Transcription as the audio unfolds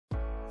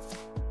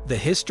the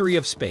history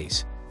of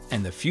space,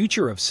 and the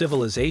future of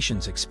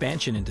civilization's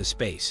expansion into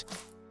space.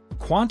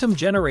 Quantum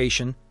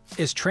generation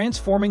is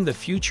transforming the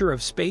future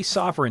of space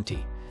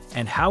sovereignty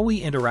and how we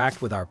interact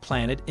with our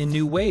planet in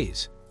new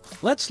ways.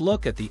 Let's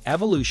look at the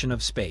evolution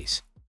of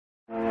space.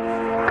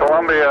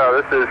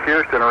 Columbia, this is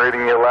Houston,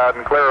 reading you loud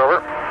and clear, over.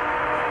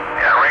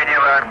 Yeah, reading you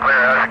loud and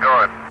clear. How's it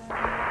going?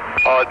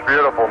 Oh, it's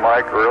beautiful,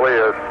 Mike, it really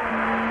is.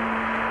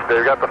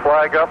 They've got the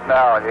flag up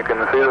now, and you can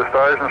see the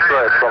stars and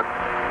stripes.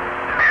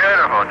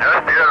 Beautiful,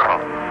 just beautiful.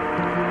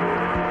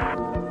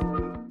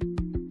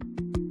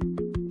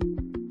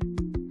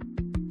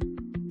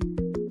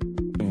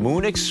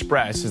 Moon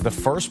Express is the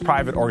first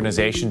private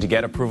organization to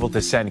get approval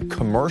to send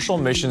commercial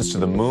missions to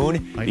the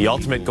moon. The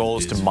ultimate goal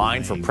is to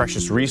mine for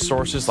precious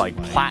resources like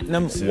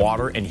platinum,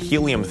 water, and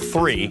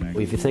helium-3.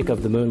 If you think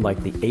of the moon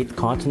like the 8th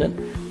continent,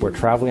 we're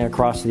traveling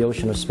across the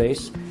ocean of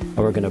space, and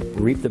we're going to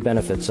reap the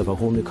benefits of a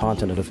whole new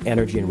continent of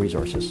energy and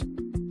resources.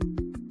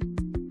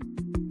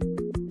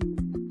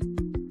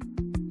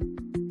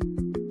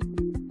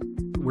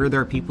 Where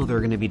there are people, there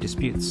are going to be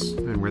disputes.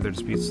 And where there are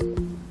disputes,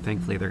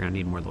 thankfully, they're going to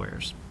need more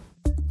lawyers.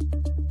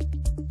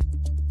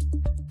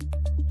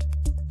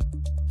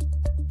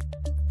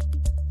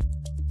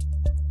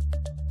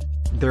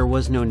 There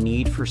was no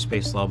need for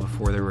space law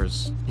before there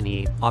was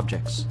any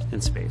objects in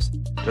space.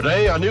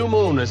 Today, a new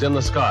moon is in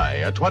the sky,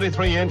 a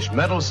 23-inch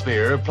metal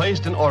sphere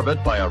placed in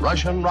orbit by a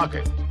Russian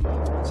rocket.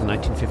 So in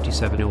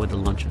 1957, with the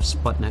launch of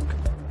Sputnik,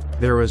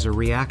 there was a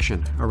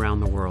reaction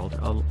around the world,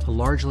 a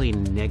largely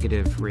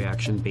negative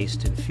reaction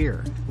based in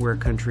fear, where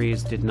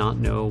countries did not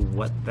know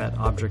what that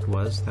object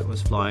was that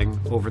was flying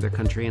over their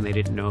country, and they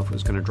didn't know if it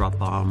was going to drop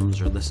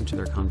bombs or listen to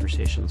their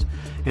conversations.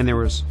 And there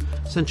was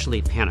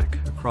essentially panic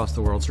across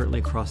the world, certainly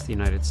across the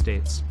United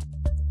States.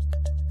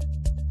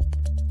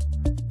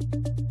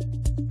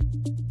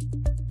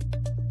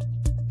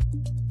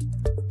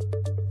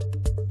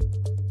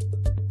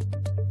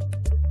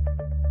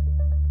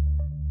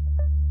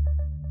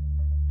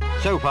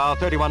 So far,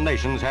 31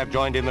 nations have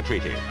joined in the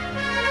treaty.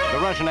 The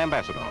Russian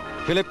ambassador,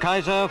 Philip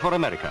Kaiser for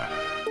America.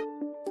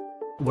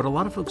 What a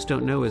lot of folks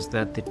don't know is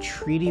that the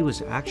treaty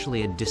was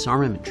actually a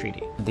disarmament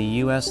treaty. The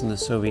US and the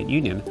Soviet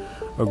Union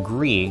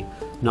agree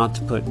not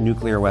to put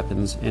nuclear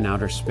weapons in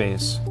outer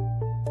space.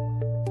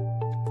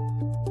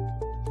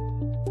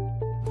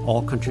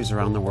 All countries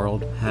around the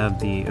world have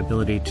the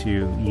ability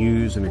to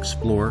use and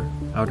explore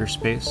outer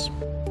space,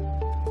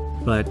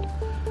 but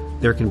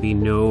there can be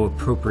no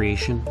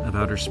appropriation of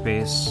outer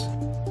space.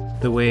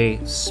 The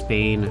way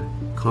Spain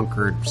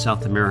conquered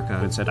South America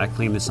and said, I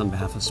claim this on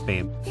behalf of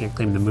Spain. You can't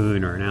claim the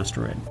moon or an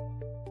asteroid.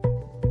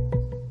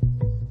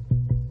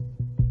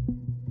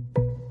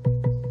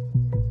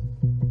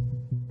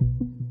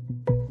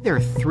 There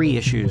are three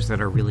issues that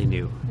are really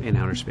new in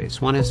outer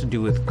space. One has to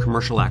do with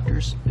commercial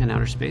actors in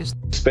outer space.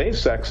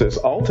 SpaceX's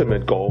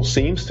ultimate goal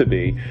seems to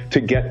be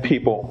to get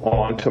people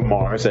onto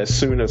Mars as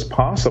soon as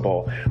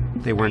possible.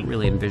 They weren't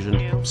really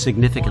envisioned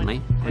significantly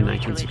in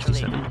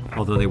 1967,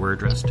 although they were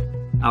addressed.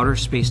 Outer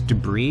space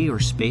debris or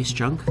space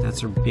junk,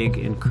 that's a big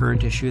and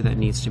current issue that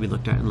needs to be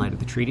looked at in light of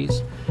the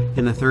treaties.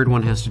 And the third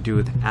one has to do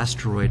with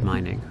asteroid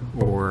mining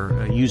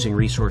or using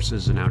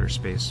resources in outer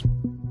space.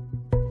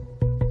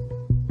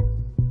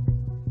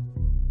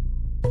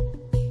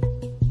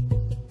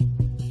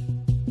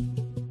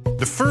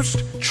 The first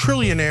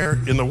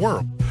trillionaire in the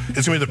world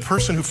is going to be the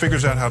person who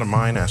figures out how to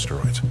mine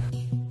asteroids.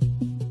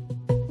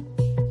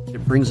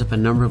 It brings up a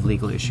number of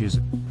legal issues.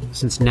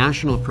 Since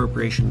national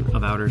appropriation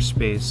of outer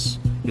space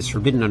is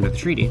forbidden under the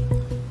treaty,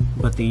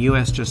 but the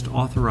US just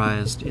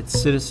authorized its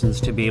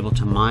citizens to be able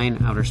to mine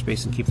outer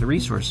space and keep the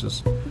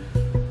resources,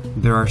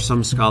 there are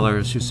some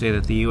scholars who say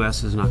that the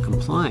US is not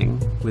complying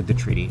with the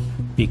treaty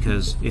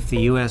because if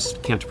the US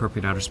can't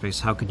appropriate outer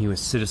space, how can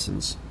US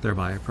citizens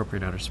thereby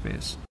appropriate outer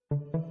space?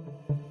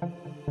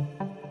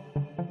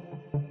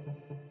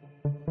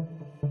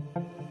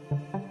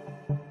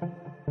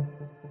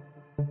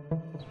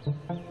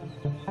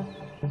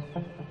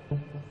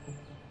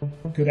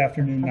 Good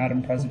afternoon,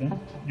 Madam President,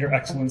 Your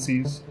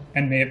Excellencies,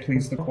 and may it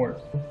please the Court.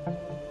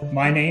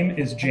 My name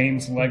is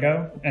James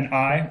Lego, and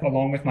I,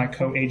 along with my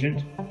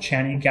co-agent,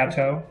 Chani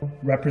Gatto,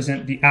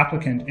 represent the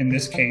applicant in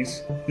this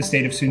case, the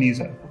state of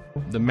Sunisa.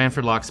 The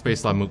Manfred Locke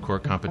Space Law Moot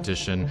Court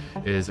Competition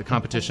is a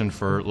competition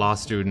for law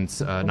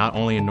students not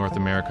only in North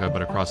America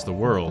but across the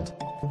world.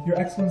 Your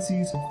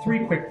Excellencies,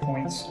 3 quick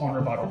points on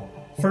rebuttal.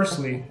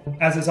 Firstly,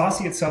 as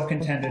Agassi itself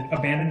contended,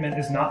 abandonment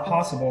is not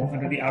possible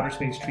under the Outer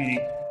Space Treaty.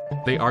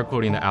 They are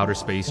quoting the Outer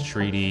Space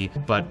Treaty,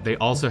 but they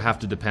also have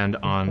to depend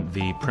on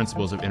the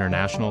principles of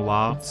international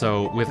law.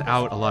 So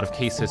without a lot of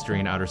case history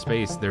in outer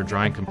space, they're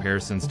drawing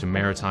comparisons to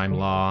maritime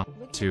law,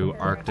 to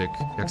Arctic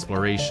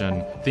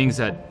exploration, things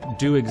that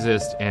do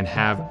exist and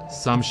have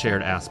some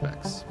shared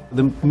aspects.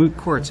 The moot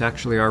courts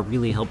actually are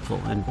really helpful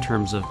in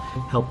terms of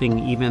helping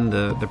even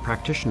the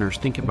practitioners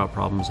think about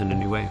problems in a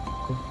new way.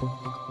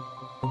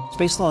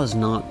 Space law is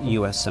not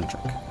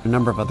US-centric. A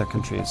number of other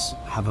countries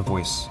have a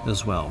voice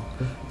as well.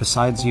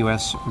 Besides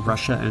US,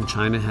 Russia and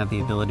China have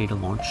the ability to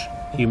launch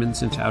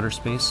humans into outer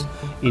space.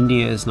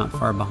 India is not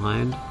far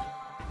behind.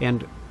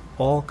 and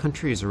all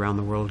countries around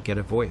the world get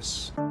a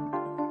voice.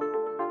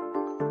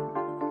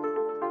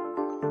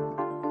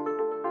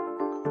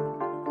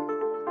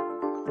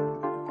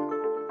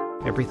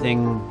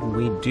 Everything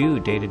we do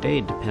day to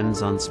day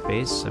depends on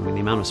space. I mean,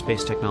 the amount of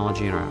space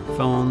technology in our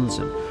phones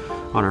and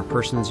on our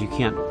persons. You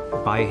can't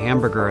buy a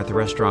hamburger at the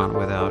restaurant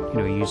without,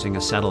 using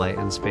a satellite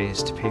in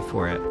space to pay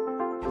for it.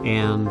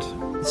 And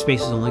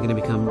space is only going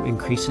to become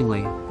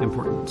increasingly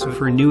important. So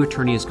for new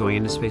attorneys going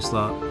into space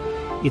law,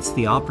 it's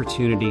the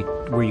opportunity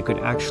where you could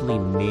actually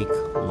make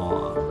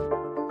law.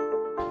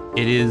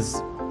 It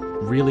is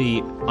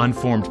really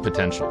unformed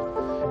potential.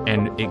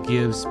 And it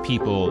gives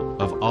people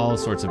of all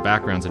sorts of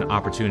backgrounds an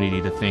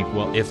opportunity to think,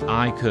 well, if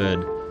I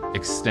could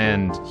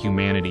extend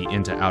humanity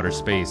into outer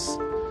space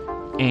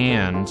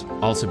and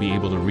also be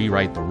able to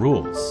rewrite the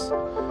rules,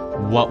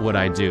 what would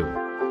I do?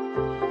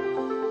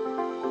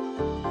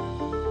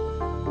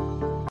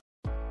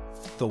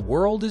 The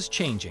world is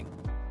changing.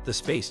 The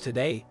space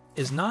today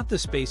is not the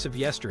space of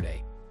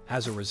yesterday.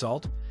 As a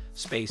result,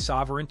 space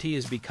sovereignty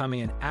is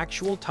becoming an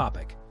actual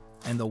topic,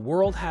 and the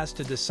world has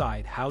to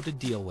decide how to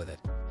deal with it.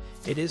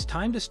 It is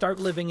time to start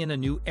living in a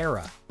new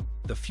era,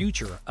 the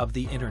future of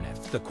the internet.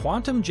 The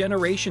quantum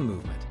generation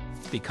movement.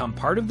 Become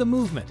part of the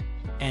movement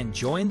and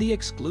join the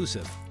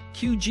exclusive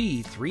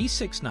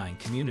QG369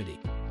 community.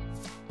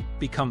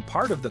 Become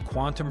part of the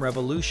quantum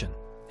revolution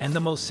and the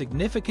most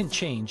significant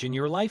change in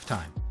your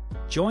lifetime.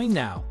 Join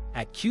now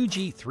at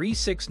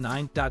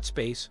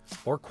QG369.space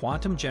or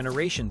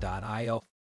quantumgeneration.io.